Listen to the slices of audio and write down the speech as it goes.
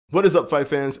What is up, fight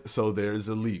fans? So there's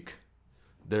a leak.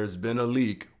 There's been a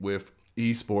leak with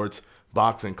Esports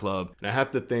Boxing Club, and I have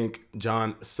to thank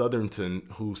John Southerton,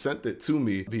 who sent it to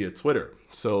me via Twitter.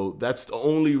 So that's the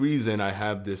only reason I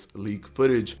have this leak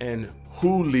footage, and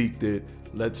who leaked it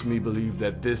lets me believe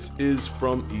that this is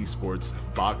from Esports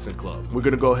Boxing Club. We're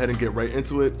gonna go ahead and get right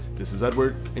into it. This is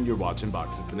Edward, and you're watching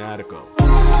Boxing Fanatico.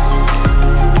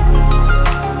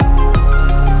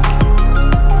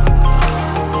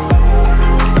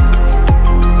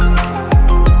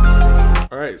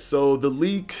 So the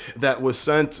leak that was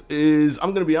sent is,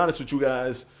 I'm gonna be honest with you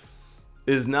guys,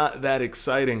 is not that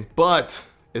exciting, but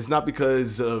it's not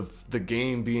because of the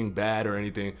game being bad or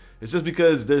anything. It's just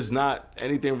because there's not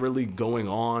anything really going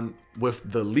on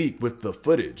with the leak, with the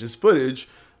footage. It's footage,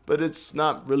 but it's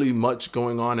not really much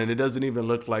going on, and it doesn't even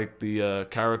look like the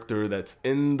character that's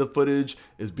in the footage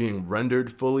is being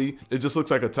rendered fully. It just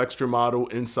looks like a texture model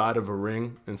inside of a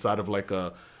ring, inside of like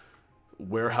a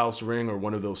warehouse ring or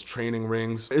one of those training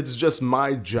rings. It's just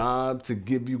my job to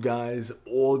give you guys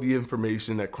all the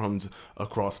information that comes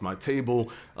across my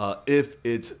table if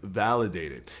it's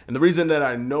validated. And the reason that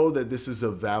I know that this is a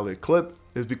valid clip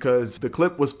is because the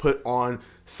clip was put on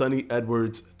Sonny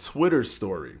Edwards' Twitter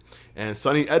story. And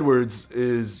Sonny Edwards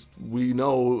is, we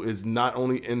know, is not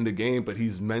only in the game, but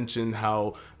he's mentioned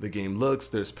how the game looks.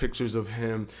 There's pictures of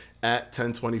him at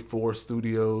 1024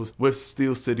 Studios with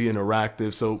Steel City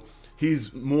Interactive. So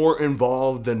he's more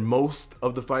involved than most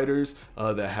of the fighters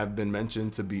that have been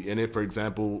mentioned to be in it. For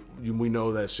example, we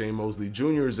know that Shane Mosley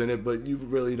Jr. is in it, but you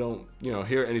really don't,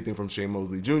 hear anything from Shane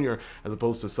Mosley Jr. As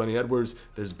opposed to Sonny Edwards.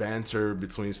 There's banter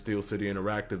between Steel City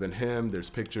Interactive and him. There's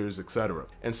pictures, etc.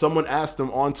 And someone asked him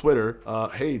on Twitter,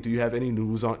 "Hey, do you have any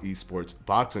news on Esports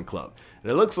Boxing Club?"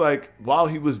 And it looks like while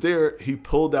he was there, he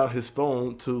pulled out his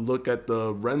phone to look at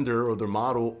the render or the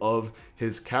model of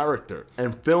his character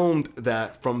and filmed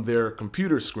that from their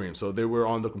computer screen. So they were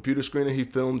on the computer screen and he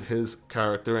filmed his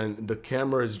character, and the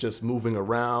camera is just moving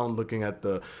around looking at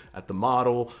the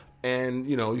model, and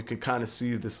you can kind of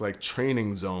see this like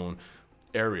training zone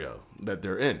area that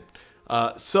they're in.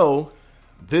 So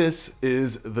this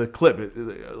is the clip.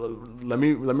 Let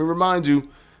me remind you,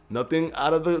 nothing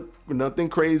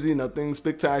crazy, nothing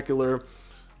spectacular,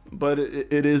 but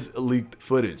it is leaked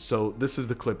footage. So this is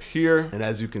the clip here, and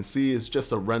as you can see, it's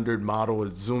just a rendered model.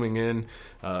 It's zooming in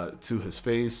to his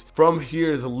face. From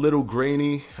here is a little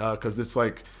grainy because it's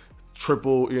like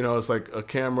triple, it's like a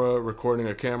camera recording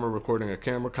a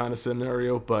camera kind of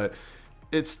scenario, but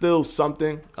it's still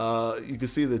something. You can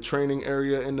see the training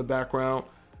area in the background.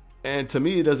 And to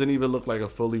me, it doesn't even look like a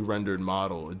fully rendered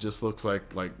model. It just looks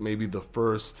like maybe the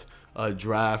first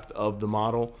draft of the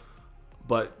model.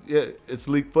 But yeah, it's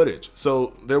leaked footage.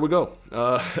 So there we go.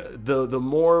 The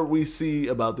more we see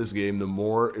about this game, the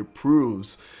more it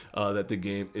proves that the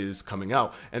game is coming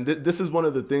out. And this is one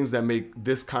of the things that make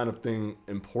this kind of thing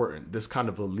important, this kind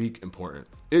of a leak important.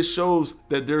 It shows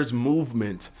that there's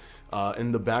movement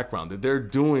in the background, that they're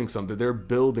doing something, they're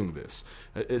building this.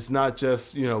 It's not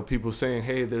just, people saying,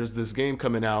 hey, there's this game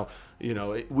coming out.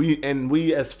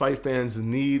 We as fight fans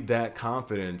need that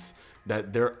confidence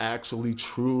that they're actually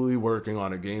truly working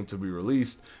on a game to be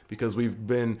released, because we've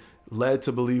been led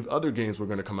to believe other games were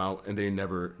going to come out and they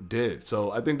never did.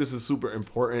 So I think this is super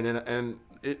important, and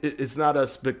it's not a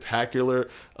spectacular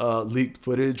leaked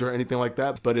footage or anything like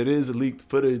that, but it is leaked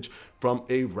footage from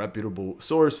a reputable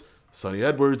source, Sonny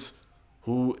Edwards,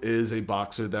 who is a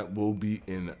boxer that will be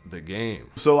in the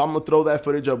game. So I'm gonna throw that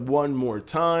footage up one more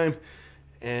time,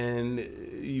 and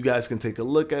you guys can take a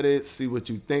look at it, see what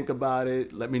you think about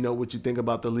it. Let me know what you think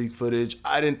about the leak footage.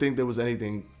 I didn't think there was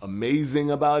anything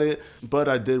amazing about it, but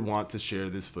I did want to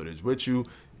share this footage with you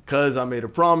because I made a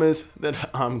promise that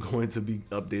I'm going to be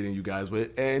updating you guys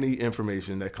with any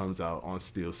information that comes out on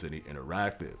Steel City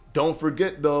Interactive. Don't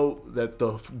forget though that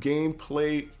the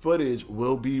gameplay footage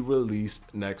will be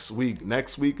released next week.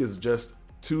 Next week is just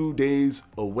 2 days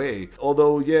away.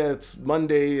 Although, yeah, it's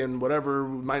Monday and whatever,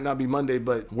 might not be Monday,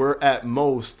 but we're at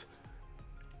most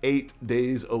 8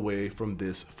 days away from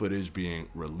this footage being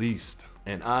released.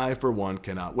 And I, for one,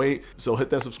 cannot wait. So hit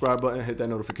that subscribe button, hit that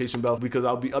notification bell, because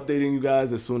I'll be updating you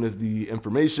guys as soon as the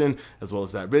information, as well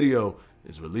as that video,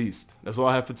 is released. That's all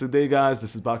I have for today, guys.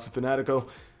 This is Boxing Fanatico,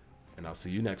 and I'll see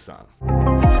you next time.